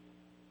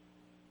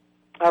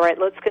 All right,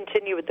 let's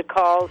continue with the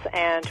calls,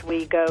 and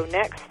we go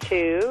next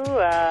to,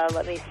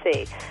 let me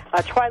see,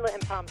 Twyla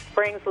in Palm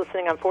Springs,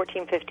 listening on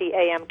 1450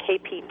 AM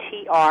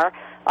KPTR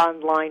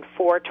on line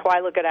 4.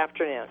 Twyla, good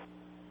afternoon.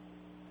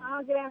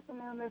 Good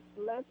afternoon, Ms.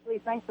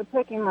 Leslie. Thanks for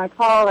taking my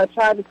call. I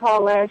tried to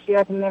call last year.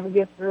 I could never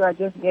get through. I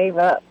just gave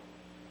up.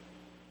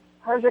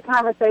 Heard your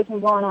conversation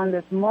going on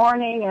this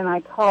morning, and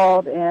I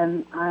called,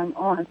 and I'm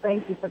on.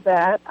 Thank you for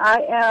that.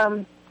 I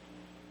am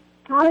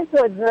calling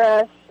to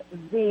address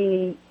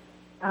the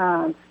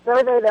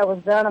survey that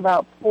was done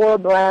about poor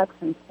blacks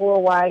and poor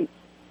whites.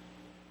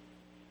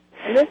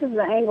 And this is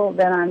the angle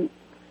that I'm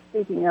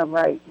speaking of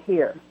right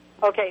here.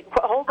 Okay,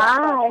 hold that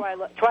thought,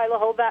 Twyla. Twyla,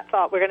 hold that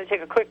thought. We're going to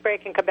take a quick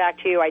break and come back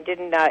to you. I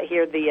didn't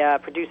hear the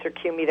producer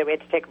cue me that we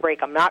had to take a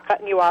break. I'm not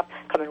cutting you off.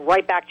 Coming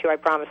right back to you, I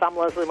promise. I'm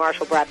Leslie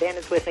Marshall. Brad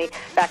Bandon's with me.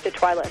 Back to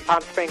Twyla in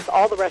Palm Springs.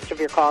 All the rest of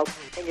your calls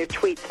and your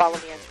tweets. Follow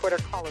me on Twitter.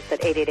 Call us at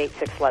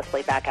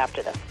 888-6-Leslie. Back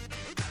after this.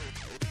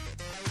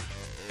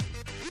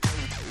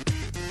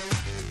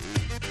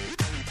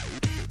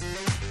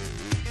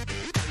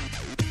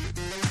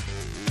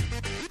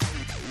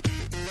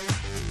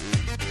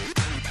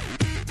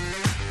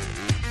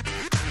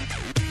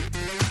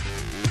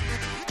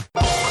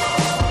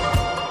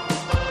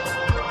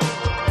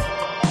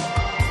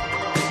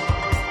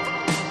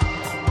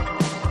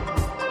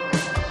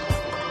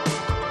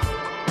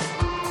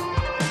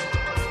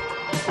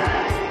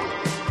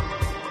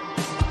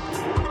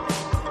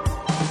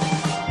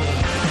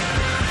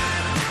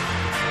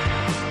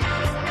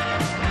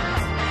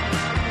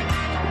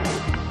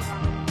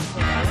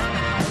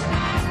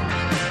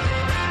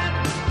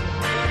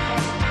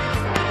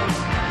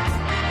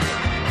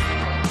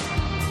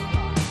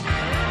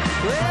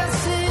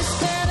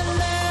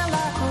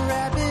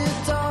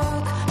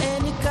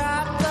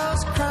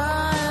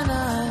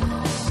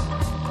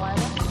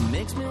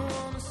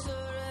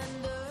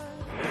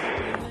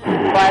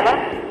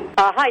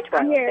 Hi,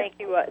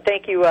 Twyla.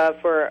 Thank you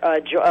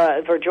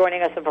for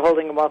joining us and for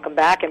holding, and welcome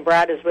back. And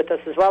Brad is with us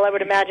as well, I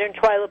would imagine.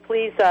 Twyla,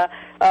 please,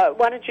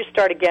 why don't you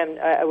start again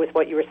with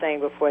what you were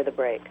saying before the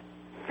break?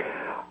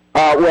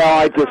 Well,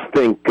 I just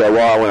think, I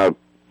want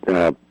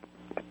a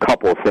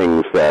couple of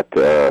things that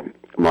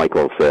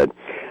Michael said.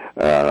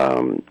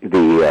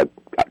 The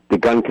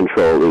gun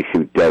control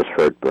issue does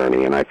hurt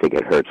Bernie, and I think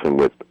it hurts him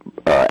with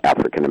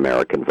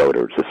African-American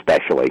voters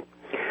especially.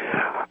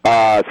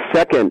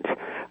 Second,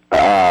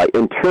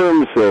 in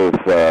terms of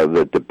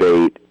the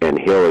debate and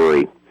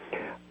Hillary,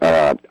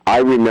 I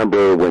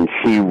remember when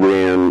she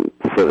ran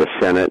for the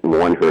Senate and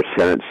won her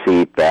Senate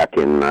seat back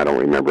in, I don't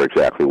remember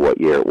exactly what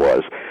year it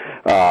was,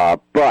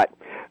 but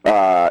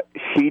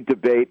she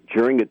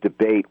during a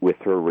debate with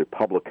her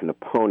Republican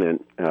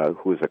opponent,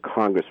 who was a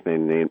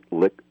congressman named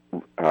Rick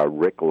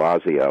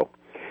Lazio,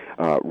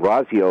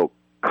 Lazio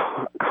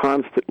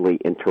constantly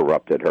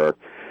interrupted her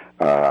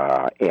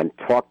and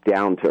talked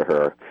down to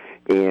her,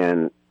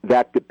 and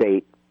that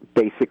debate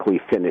basically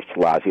finished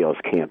Lazio's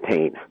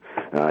campaign.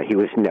 He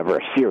was never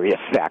a serious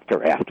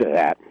factor after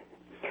that.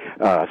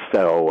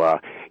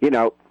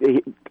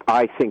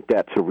 I think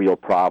that's a real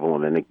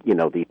problem. And,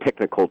 the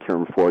technical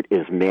term for it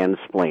is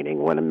mansplaining.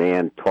 When a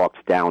man talks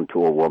down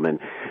to a woman,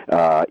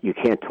 you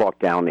can't talk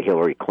down to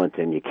Hillary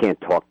Clinton. You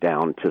can't talk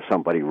down to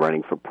somebody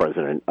running for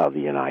president of the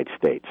United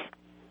States.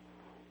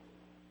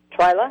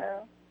 Twyla?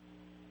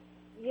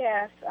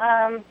 Yes.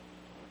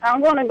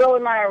 I'm going to go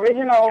with my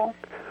original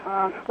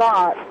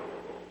thought.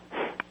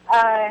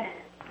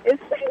 It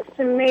seems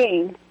to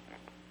me,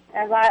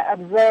 as I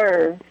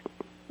observe,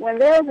 when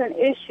there's an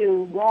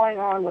issue going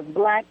on with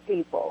black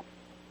people,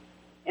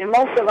 and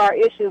most of our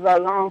issues are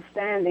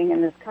long-standing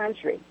in this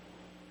country,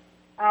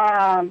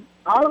 all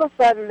of a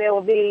sudden there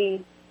will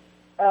be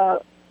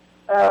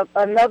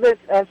another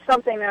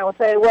something that will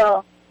say,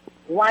 well,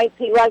 white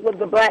people, like with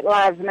the Black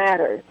Lives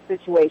Matter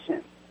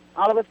situation,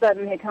 all of a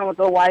sudden they come with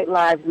the White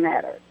Lives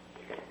Matter.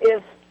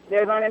 If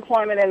there's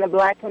unemployment in the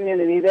black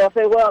community, they'll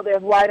say, well,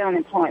 there's white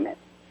unemployment.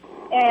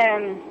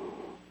 And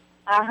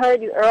I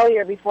heard you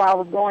earlier before I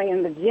was going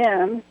in the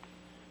gym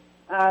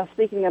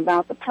speaking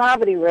about the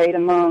poverty rate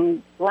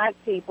among black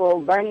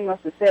people. Bernie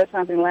must have said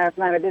something last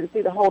night. I didn't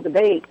see the whole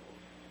debate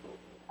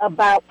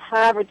about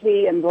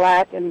poverty and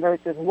black and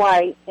versus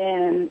white.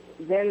 And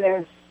then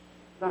there's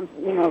some,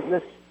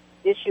 this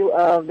issue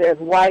of there's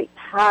white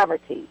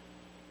poverty.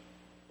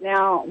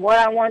 Now, what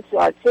I want to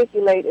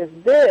articulate is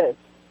this.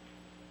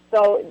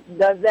 So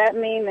does that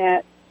mean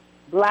that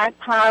black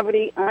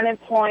poverty,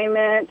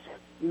 unemployment,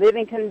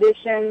 living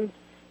conditions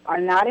are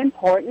not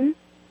important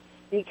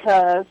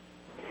because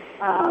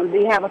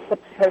we have a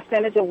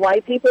percentage of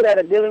white people that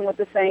are dealing with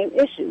the same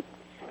issues?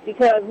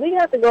 Because we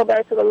have to go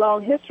back to the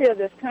long history of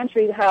this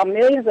country, how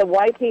millions of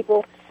white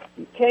people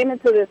came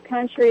into this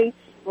country,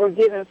 were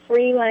given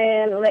free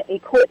land,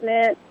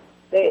 equipment,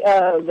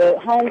 the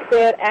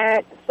Homestead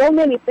Act, so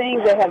many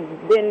things that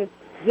have been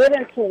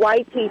given to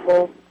white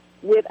people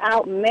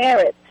without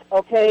merit,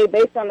 okay,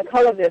 based on the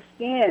color of their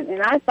skin.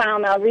 And I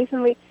found out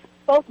recently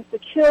Social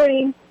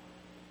Security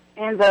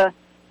and the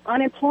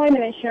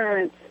unemployment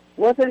insurance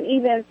wasn't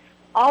even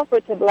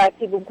offered to black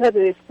people because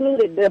it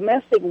excluded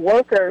domestic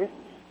workers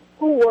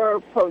who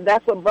were,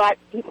 that's what black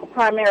people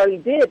primarily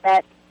did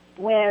back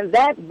when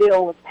that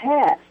bill was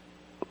passed.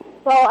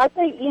 So I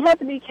think you have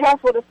to be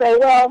careful to say,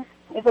 well,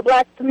 if a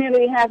black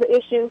community has an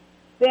issue,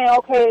 then,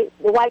 okay,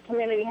 the white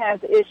community has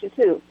the issue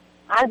too.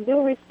 I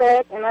do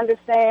respect and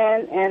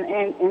understand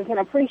and can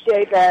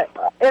appreciate that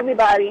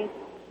everybody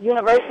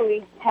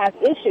universally has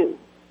issues.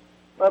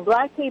 But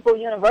black people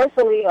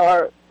universally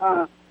are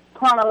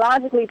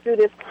chronologically through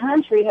this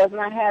country has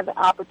not had the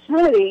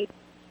opportunity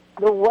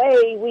the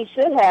way we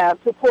should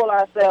have to pull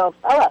ourselves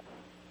up.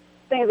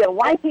 Things that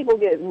white people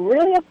get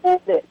really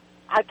offended.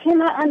 I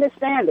cannot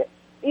understand it.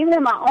 Even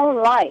in my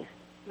own life,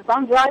 if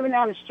I'm driving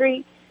down the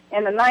street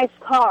in a nice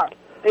car,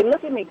 they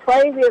look at me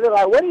crazy. They're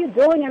like, what are you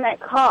doing in that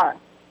car?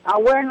 I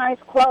wear nice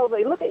clothes.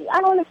 They look at you. I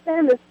don't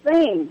understand this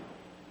thing.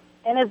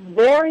 And it's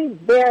very,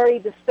 very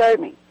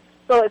disturbing.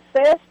 So it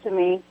says to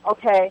me,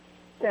 okay,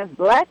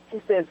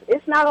 since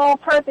it's not all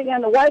perfect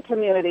in the white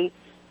community,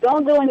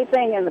 don't do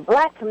anything in the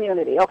black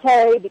community,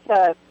 okay?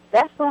 Because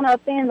that's going to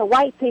offend the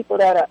white people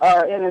that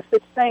are in the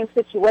same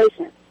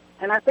situation.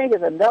 And I think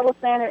it's a double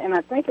standard, and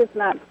I think it's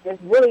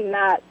really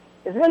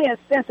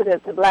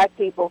insensitive to black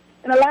people.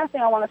 And the last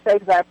thing I want to say,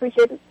 because I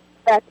appreciate the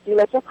fact that you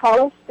let your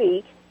caller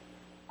speak,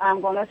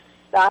 I'm going to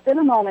stop in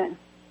a moment.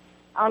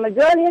 On the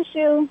gun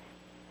issue,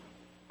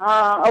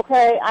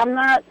 okay, I'm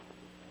not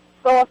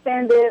so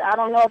offended. I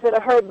don't know if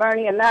it'll hurt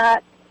Bernie or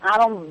not. I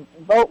don't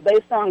vote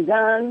based on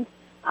guns.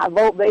 I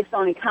vote based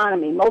on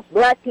economy. Most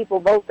black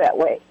people vote that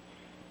way.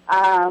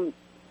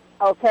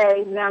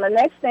 Okay, now the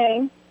next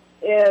thing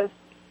is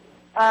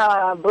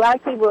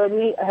black people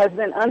has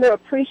been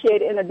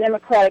underappreciated in the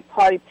Democratic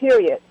Party,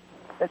 period.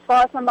 As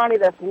far as somebody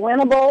that's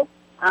winnable,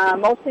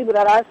 most people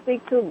that I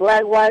speak to,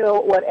 black, white,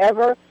 or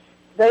whatever,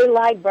 they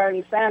like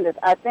Bernie Sanders.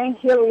 I think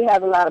Hillary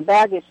has a lot of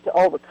baggage to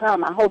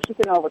overcome. I hope she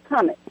can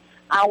overcome it.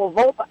 I will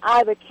vote for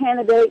either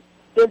candidate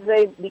if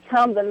they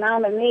become the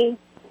nominee,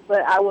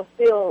 but I will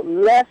feel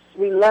less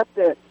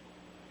reluctant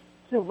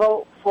to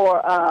vote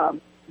for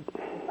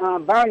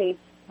Bernie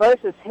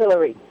versus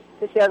Hillary,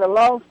 because she has a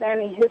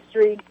long-standing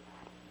history,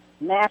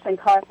 mass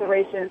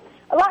incarceration,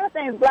 a lot of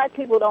things black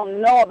people don't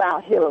know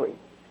about Hillary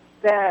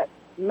that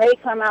may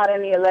come out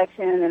in the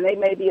election and they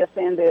may be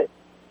offended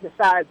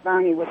besides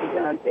Bernie with the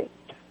gun thing.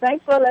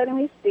 Thanks for letting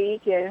me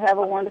speak, and have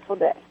a wonderful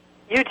day.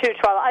 You too,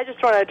 Twyla. I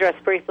just want to address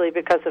briefly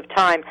because of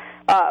time.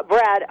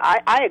 Brad,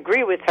 I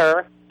agree with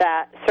her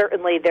that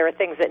certainly there are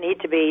things that need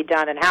to be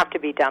done and have to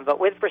be done. But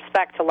with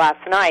respect to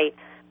last night,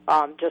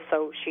 just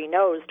so she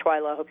knows,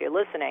 Twyla, I hope you're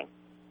listening,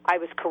 I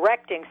was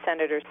correcting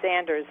Senator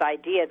Sanders'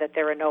 idea that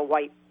there are no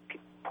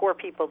poor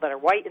people that are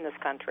white in this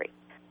country.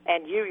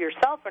 And you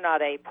yourself are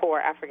not a poor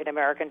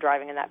African-American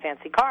driving in that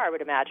fancy car, I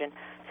would imagine.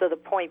 So the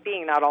point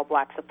being, not all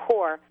blacks are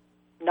poor,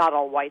 not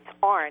all whites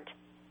aren't.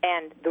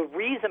 And the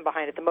reason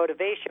behind it, the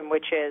motivation,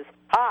 which is,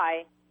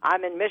 hi,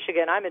 I'm in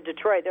Michigan, I'm in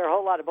Detroit, there are a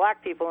whole lot of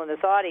black people in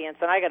this audience,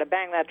 and I got to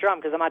bang that drum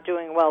because I'm not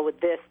doing well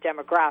with this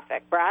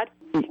demographic. Brad?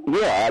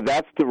 Yeah,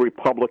 that's the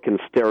Republican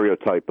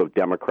stereotype of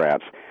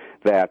Democrats,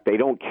 that they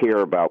don't care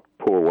about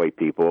poor white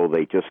people,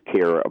 they just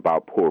care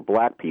about poor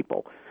black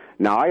people.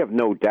 Now, I have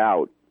no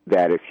doubt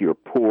that if you're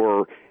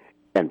poor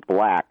and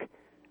black,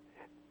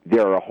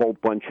 there are a whole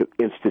bunch of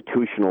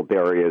institutional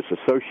barriers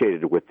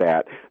associated with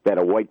that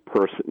a white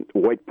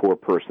poor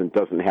person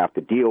doesn't have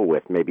to deal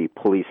with. Maybe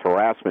police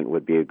harassment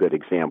would be a good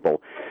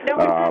example. No,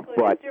 exactly.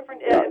 But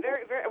different,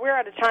 we're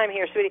out of time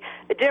here, sweetie.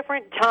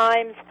 Different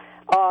times,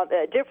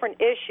 different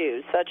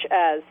issues, such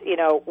as,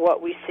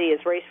 what we see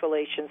as race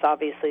relations,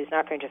 obviously, is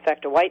not going to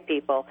affect white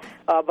people,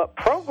 but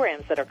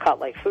programs that are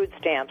cut, like food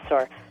stamps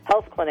or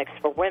health clinics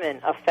for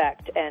women,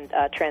 affect and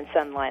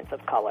transcend lines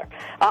of color.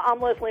 I'm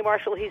Leslie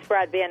Marshall. He's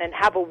Brad Bannon.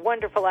 Have a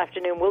wonderful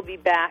afternoon. We'll be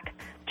back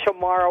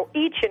tomorrow,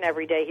 each and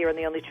every day, here on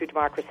the Only True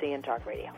Democracy in Talk Radio.